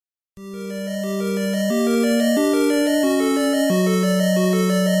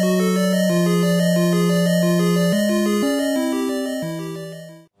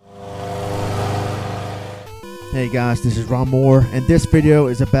guys, this is Ronmower, and this video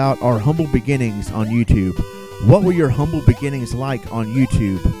is about our humble beginnings on YouTube. What were your humble beginnings like on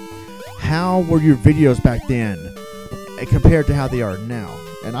YouTube? How were your videos back then compared to how they are now?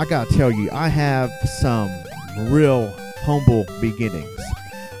 And I gotta tell you, I have some real humble beginnings.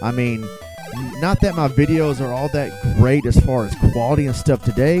 I mean, not that my videos are all that great as far as quality and stuff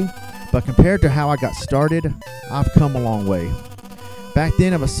today, but compared to how I got started, I've come a long way. Back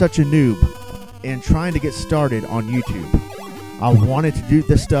then, I was such a noob in trying to get started on YouTube. I wanted to do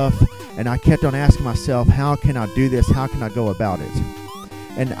this stuff, and I kept on asking myself, how can I do this? How can I go about it?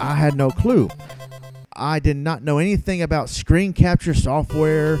 And I had no clue. I did not know anything about screen capture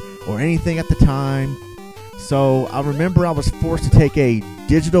software or anything at the time. So I remember I was forced to take a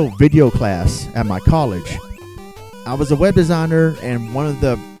digital video class at my college. I was a web designer, and one of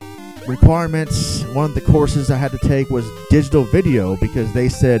the requirements, one of the courses I had to take was digital video, because they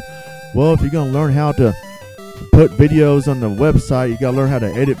said, well, if you're going to learn how to put videos on the website, you got to learn how to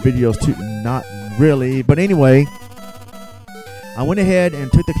edit videos too. Not really. But anyway, I went ahead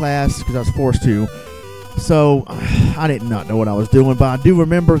and took the class because I was forced to. So I did not know what I was doing, but I do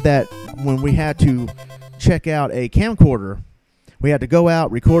remember that when we had to check out a camcorder, we had to go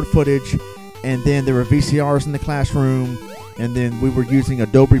out, record footage, and then there were VCRs in the classroom, and then we were using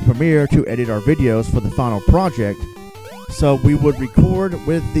Adobe Premiere to edit our videos for the final project. So we would record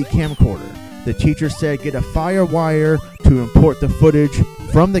with the camcorder. The teacher said get a FireWire to import the footage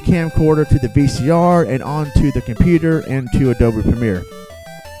from the camcorder to the VCR and onto the computer and to Adobe Premiere.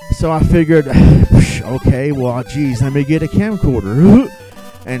 So I figured, okay, well, geez, let me get a camcorder.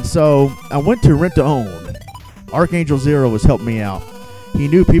 And so I went to Rent to Own. Archangel Zero was helping me out. He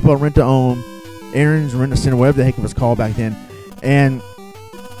knew people at Rent to Own, Aaron's Rent to Center, whatever the heck it was called back then. And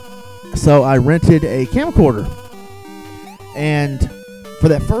so I rented a camcorder. And for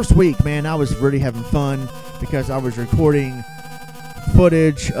that first week, man, I was really having fun because I was recording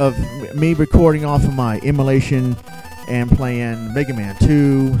footage of me recording off of my emulation and playing Mega Man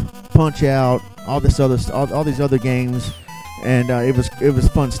 2, Punch Out, all these other games, and it was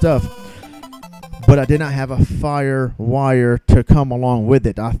fun stuff. But I did not have a FireWire to come along with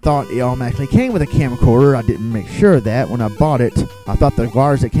it. I thought it automatically came with a camcorder. I didn't make sure of that when I bought it. I thought the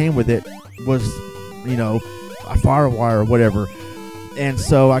wires that came with it was, you know, a FireWire or whatever. And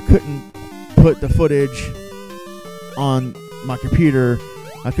so I couldn't put the footage on my computer.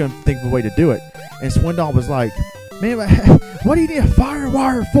 I couldn't think of a way to do it. And Swindoll was like, man, what do you need a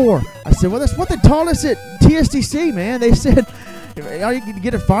FireWire for? I said, well, that's what they taught us at TSDC, man. They said, you can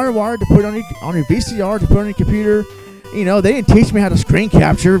get a FireWire to put on your VCR, to put on your computer. You know, they didn't teach me how to screen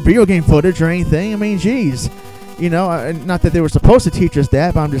capture video game footage or anything. I mean, geez. You know, not that they were supposed to teach us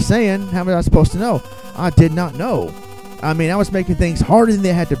that, but I'm just saying, how was I supposed to know? I did not know. I mean, I was making things harder than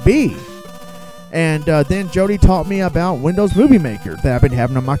they had to be. And then Jody taught me about Windows Movie Maker that I've been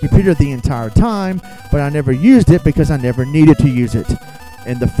having on my computer the entire time, but I never used it because I never needed to use it.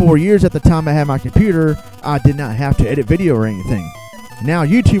 In the 4 years at the time I had my computer, I did not have to edit video or anything. Now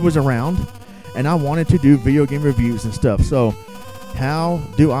YouTube was around, and I wanted to do video game reviews and stuff. So how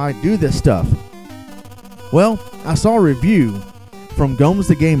do I do this stuff? Well, I saw a review from Gomes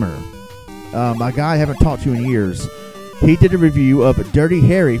the Gamer, a guy I haven't talked to in years. He did a review of Dirty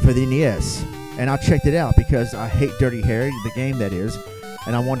Harry for the NES, and I checked it out because I hate Dirty Harry, the game that is,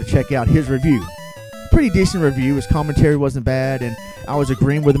 and I wanted to check out his review. Pretty decent review. His commentary wasn't bad, and I was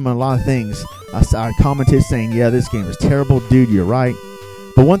agreeing with him on a lot of things. I commented saying, yeah, this game is terrible. Dude, you're right.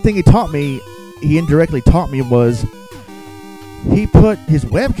 But one thing he indirectly taught me was he put his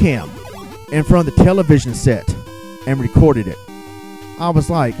webcam in front of the television set and recorded it. I was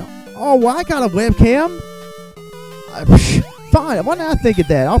like, oh, well, I got a webcam. Fine, why didn't I think of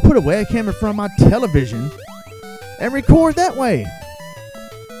that? I'll put a webcam in front of my television and record that way.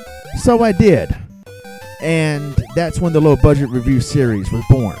 So I did. And that's when the low budget review series was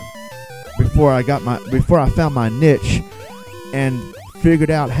born. Before I found my niche and figured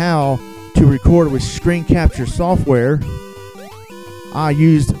out how to record with screen capture software, I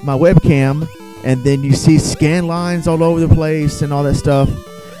used my webcam, and then you see scan lines all over the place and all that stuff.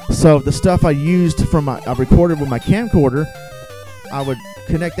 So the stuff I used I recorded with my camcorder, I would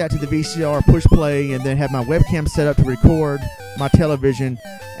connect that to the VCR, push play, and then have my webcam set up to record my television.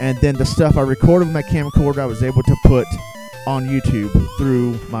 And then the stuff I recorded with my camcorder, I was able to put on YouTube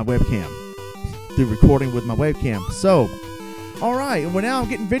through my webcam, through recording with my webcam. So, all right, well, now I'm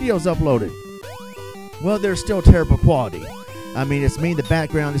getting videos uploaded. Well, they're still terrible quality. I mean, it's me in the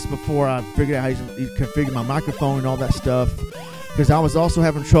background. This is before I figured out how to configure my microphone and all that stuff. Because I was also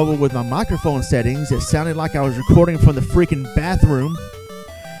having trouble with my microphone settings. It sounded like I was recording from the freaking bathroom.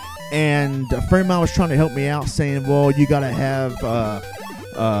 And a friend of mine was trying to help me out, saying, well, you got to have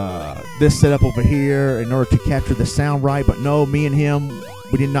this set up over here in order to capture the sound right. But no, me and him,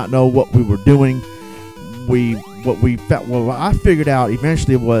 we did not know what we were doing. What I figured out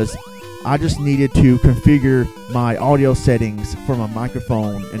eventually was I just needed to configure my audio settings for my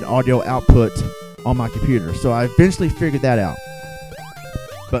microphone and audio output on my computer. So I eventually figured that out.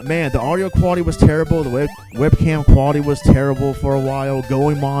 But man, the audio quality was terrible. The webcam quality was terrible for a while.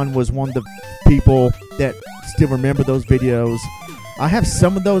 Goemon was one of the people that still remember those videos. I have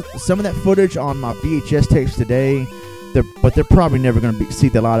some of that footage on my VHS tapes today, but they're probably never going to see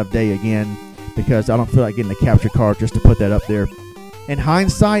the light of day again because I don't feel like getting a capture card just to put that up there. In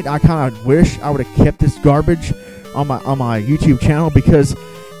hindsight, I kind of wish I would have kept this garbage on my YouTube channel because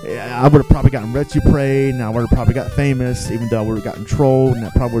I would have probably gotten Red Supre, and I would have probably got famous, even though I would have gotten trolled, and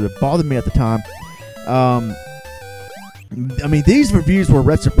that probably would have bothered me at the time. I mean, these reviews were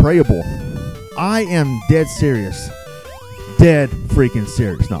Red Supreable. I am dead serious. Dead freaking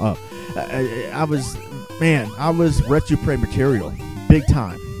serious. No, I was Red Supre material. Big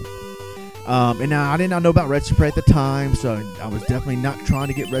time. And now I did not know about Red Supre at the time, so I was definitely not trying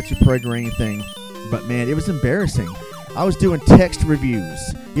to get Red Supre or anything. But man, it was embarrassing. I was doing text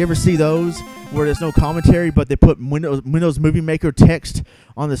reviews. You ever see those where there's no commentary, but they put Windows Movie Maker text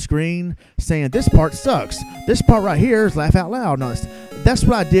on the screen saying this part sucks. This part right here is laugh out loud. No, that's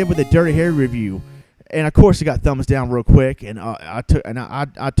what I did with the Dirty Harry review, and of course it got thumbs down real quick, and I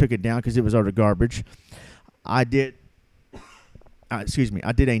took it down because it was utter garbage. I did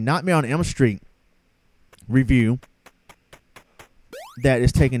a Nightmare on Elm Street review that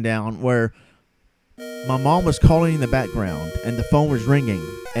is taken down where my mom was calling in the background and the phone was ringing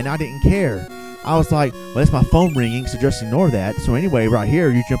and I didn't care. I was like, well, that's my phone ringing, so just ignore that. So anyway, right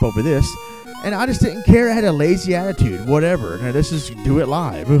here, you jump over this. And I just didn't care. I had a lazy attitude, whatever. Now, let's just do it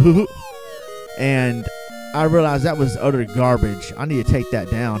live. And I realized that was utter garbage. I need to take that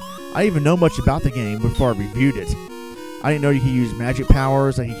down. I didn't even know much about the game before I reviewed it. I didn't know you could use magic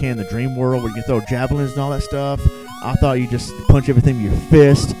powers like you can in the Dream World where you can throw javelins and all that stuff. I thought you just punch everything with your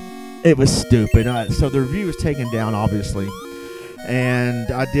fist. It was stupid. So the review was taken down, obviously.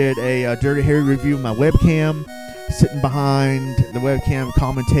 And I did a Dirty Harry review with my webcam, sitting behind the webcam,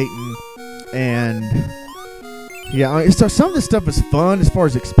 commentating. And yeah, so some of this stuff was fun as far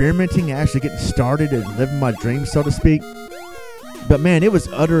as experimenting, actually getting started and living my dreams, so to speak. But man, it was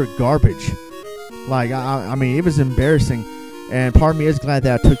utter garbage. Like, I mean, it was embarrassing. And part of me is glad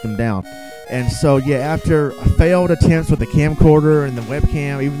that I took them down. And so, yeah, after failed attempts with the camcorder and the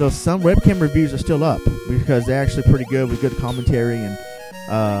webcam, even though some webcam reviews are still up because they're actually pretty good with good commentary, and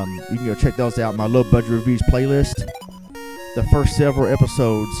you can go check those out in my low budget reviews playlist. The first several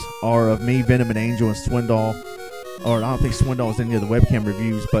episodes are of me, Venom, and Angel, and Swindoll. Or I don't think Swindoll is in any of the webcam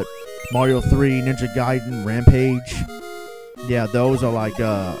reviews, but Mario 3, Ninja Gaiden, Rampage. Yeah, those are like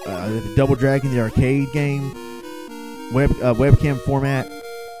Double Dragon, the arcade game, webcam format.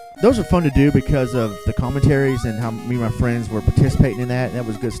 Those are fun to do because of the commentaries and how me and my friends were participating in that. That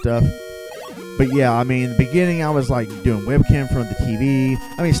was good stuff. But yeah, I mean, in the beginning I was like doing webcam from the TV.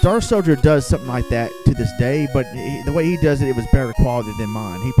 I mean, Star Soldier does something like that to this day, but the way he does it, it was better quality than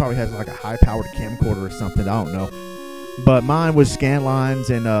mine. He probably has like a high-powered camcorder or something. I don't know. But mine was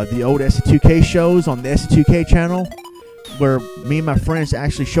Scanlines and the old SC2K shows on the SC2K channel, where me and my friends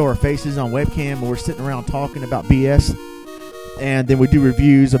actually show our faces on webcam and we're sitting around talking about BS. And then we do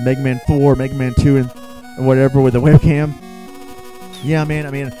reviews of Mega Man 4, Mega Man 2, and whatever with the webcam. Yeah, man,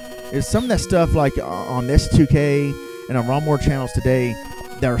 I mean, it's some of that stuff like on S2K and on Ronmower channels today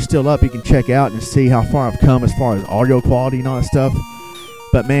that are still up. You can check out and see how far I've come as far as audio quality and all that stuff.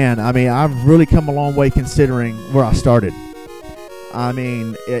 But man, I mean, I've really come a long way considering where I started. I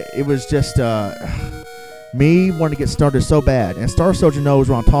mean, it was just me wanting to get started so bad. And Star Soldier knows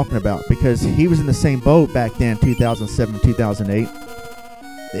what I'm talking about because he was in the same boat back then, 2007, 2008.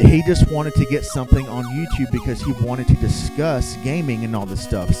 He just wanted to get something on YouTube because he wanted to discuss gaming and all this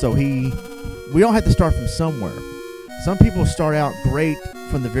stuff. So we all had to start from somewhere. Some people start out great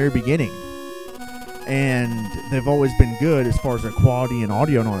from the very beginning, and they've always been good as far as their quality and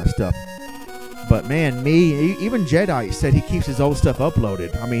audio and all that stuff. But man, even Jedi said he keeps his old stuff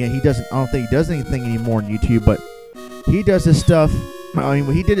uploaded. I mean, I don't think he does anything anymore on YouTube, but he does his stuff. I mean,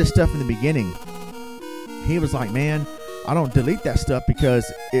 when he did his stuff in the beginning, he was like, man, I don't delete that stuff because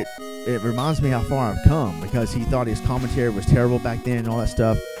it reminds me how far I've come, because he thought his commentary was terrible back then and all that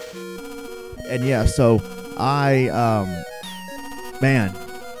stuff. And yeah, so man,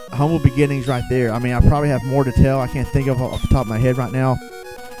 humble beginnings right there. I mean, I probably have more to tell. I can't think of off the top of my head right now.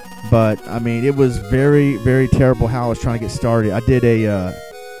 But I mean, it was very, very terrible how I was trying to get started. I did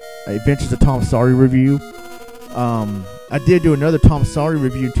Adventures of Tom Sawyer review. I did do another Tom Sawyer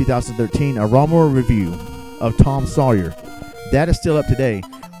review in 2013, a Ronmower review of Tom Sawyer. That is still up today.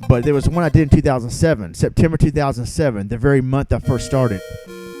 But there was one I did in 2007, September 2007, the very month I first started.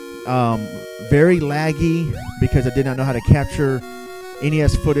 Very laggy because I did not know how to capture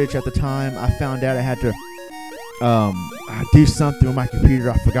NES footage at the time. I found out I had to do something with my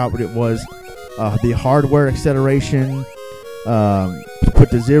computer. I forgot what it was. The hardware acceleration, put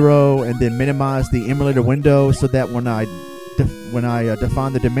to 0, and then minimize the emulator window so that when I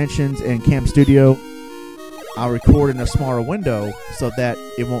define the dimensions in Cam Studio, I record in a smaller window so that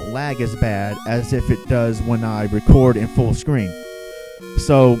it won't lag as bad as if it does when I record in full screen.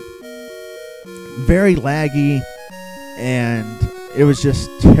 So very laggy, and it was just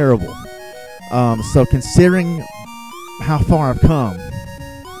terrible. So considering how far I've come,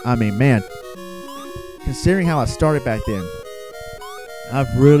 I mean, man, considering how I started back then,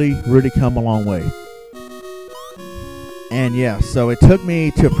 I've really come a long way. And yeah, so it took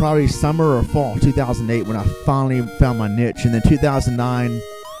me to probably summer or fall 2008 when I finally found my niche. And then 2009,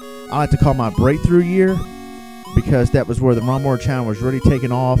 I like to call my breakthrough year, because that was where the Ronmower channel was really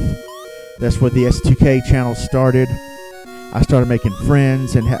taking off. That's where the S2K channel started. I started making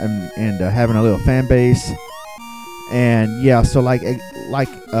friends and having a little fan base. And yeah, so like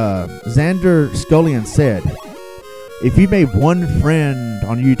Xander Scullion said, if you made one friend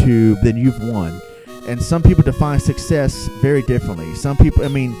on YouTube, then you've won. And some people define success very differently. Some people, I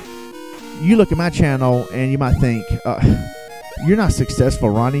mean, you look at my channel and you might think, you're not successful,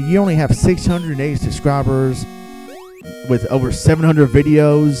 Ronnie. You only have 680 subscribers with over 700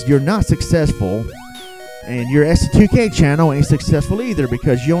 videos. You're not successful. And your S2K channel ain't successful either,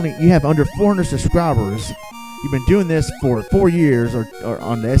 because you have under 400 subscribers. You've been doing this for 4 years or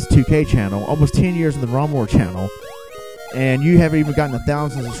on the S2K channel, almost 10 years on the Ronmower channel. And you haven't even gotten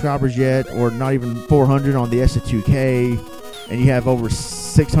 1,000 subscribers yet, or not even 400 on the S2K. And you have over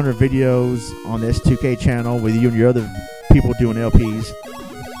 600 videos on the S2K channel with you and your other people doing LPs.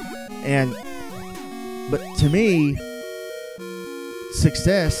 But to me,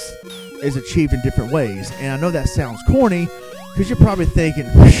 success is achieved in different ways. And I know that sounds corny, because you're probably thinking,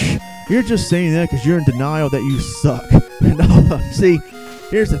 you're just saying that because you're in denial that you suck. No, see,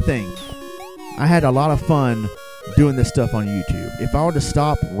 here's the thing. I had a lot of fun doing this stuff on YouTube. If I were to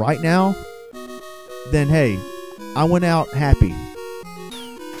stop right now, then hey, I went out happy,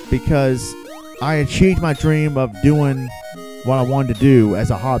 because I achieved my dream of doing what I wanted to do as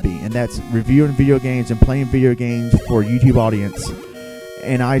a hobby, and that's reviewing video games and playing video games for a YouTube audience.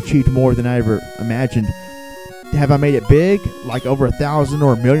 And I achieved more than I ever imagined. Have I made it big, like over 1,000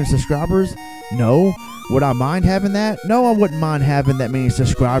 or 1,000,000 subscribers? No. Would I mind having that? No, I wouldn't mind having that many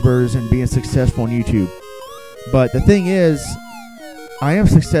subscribers and being successful on YouTube. But the thing is, I am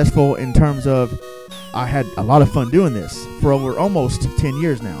successful in terms of I had a lot of fun doing this for over almost 10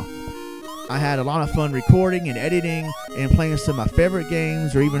 years now. I had a lot of fun recording and editing and playing some of my favorite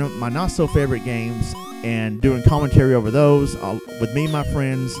games, or even my not so favorite games, and doing commentary over those with me and my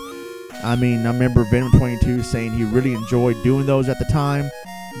friends. I mean, I remember Venom22 saying he really enjoyed doing those at the time.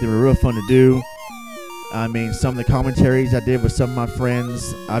 They were real fun to do. I mean, some of the commentaries I did with some of my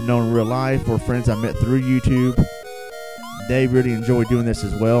friends I've known in real life, or friends I met through YouTube, they really enjoy doing this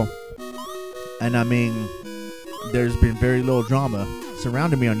as well. And I mean, there's been very little drama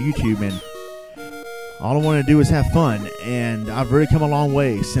surrounding me on YouTube, and all I want to do is have fun. And I've really come a long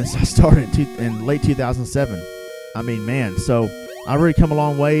way since I started in late 2007. I mean, man, so I've really come a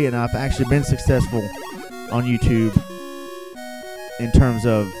long way, and I've actually been successful on YouTube in terms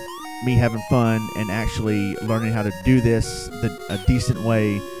of me having fun and actually learning how to do this a decent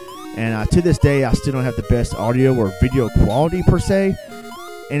way. And to this day, I still don't have the best audio or video quality per se.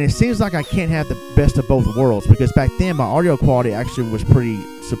 And it seems like I can't have the best of both worlds, because back then my audio quality actually was pretty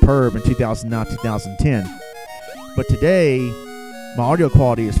superb in 2009, 2010. But today, my audio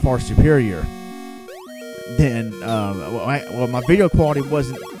quality is far superior. Then, my video quality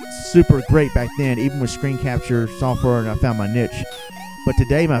wasn't super great back then, even with screen capture software, and I found my niche. But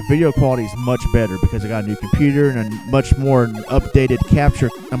today, my video quality is much better because I got a new computer and a much more updated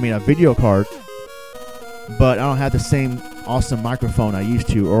a video card. But I don't have the same awesome microphone I used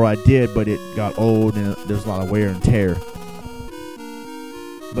to, or I did, but it got old and there's a lot of wear and tear.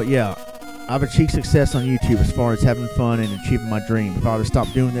 But yeah, I've achieved success on YouTube as far as having fun and achieving my dream. If I were to stop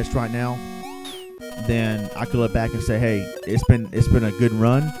doing this right now, then I could look back and say, hey, it's been a good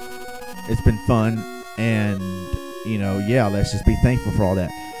run. It's been fun, and yeah, let's just be thankful for all that.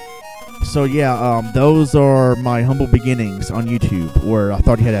 So yeah, those are my humble beginnings on YouTube, where I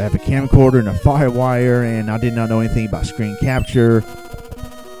thought you had to have a camcorder and a FireWire, and I did not know anything about screen capture.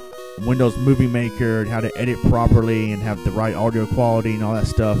 Windows Movie Maker and how to edit properly and have the right audio quality and all that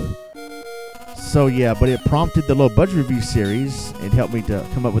stuff. So yeah, but it prompted the low budget review series. It helped me to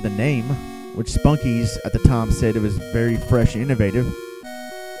come up with a name, which Spunkies at the time said it was very fresh and innovative.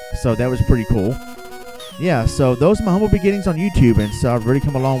 So that was pretty cool. Yeah, so those are my humble beginnings on YouTube, and so I've really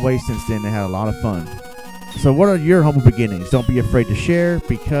come a long way since then and had a lot of fun. So what are your humble beginnings? Don't be afraid to share,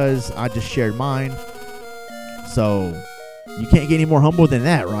 because I just shared mine. So you can't get any more humble than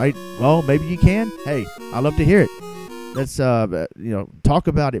that, right? Well, maybe you can. Hey, I'd love to hear it. Let's talk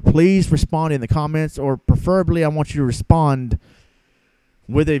about it. Please respond in the comments, or preferably I want you to respond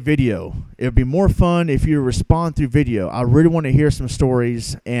with a video. It would be more fun if you respond through video. I really want to hear some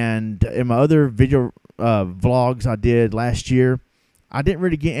stories. And in my other video vlogs I did last year, I didn't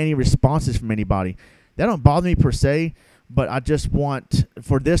really get any responses from anybody. That don't bother me per se, but I just want,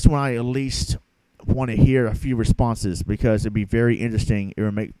 for this one, I at least want to hear a few responses, because it'd be very interesting. It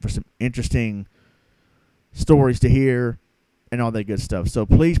would make for some interesting stories to hear and all that good stuff. So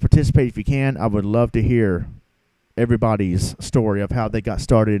please participate if you can. I would love to hear everybody's story of how they got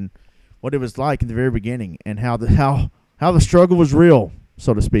started and what it was like in the very beginning, and how the struggle was real,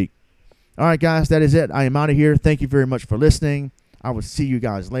 so to speak. All right, guys, that is it. I am out of here. Thank you very much for listening. I will see you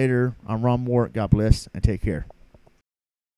guys later. I'm Ronmower. God bless, and take care.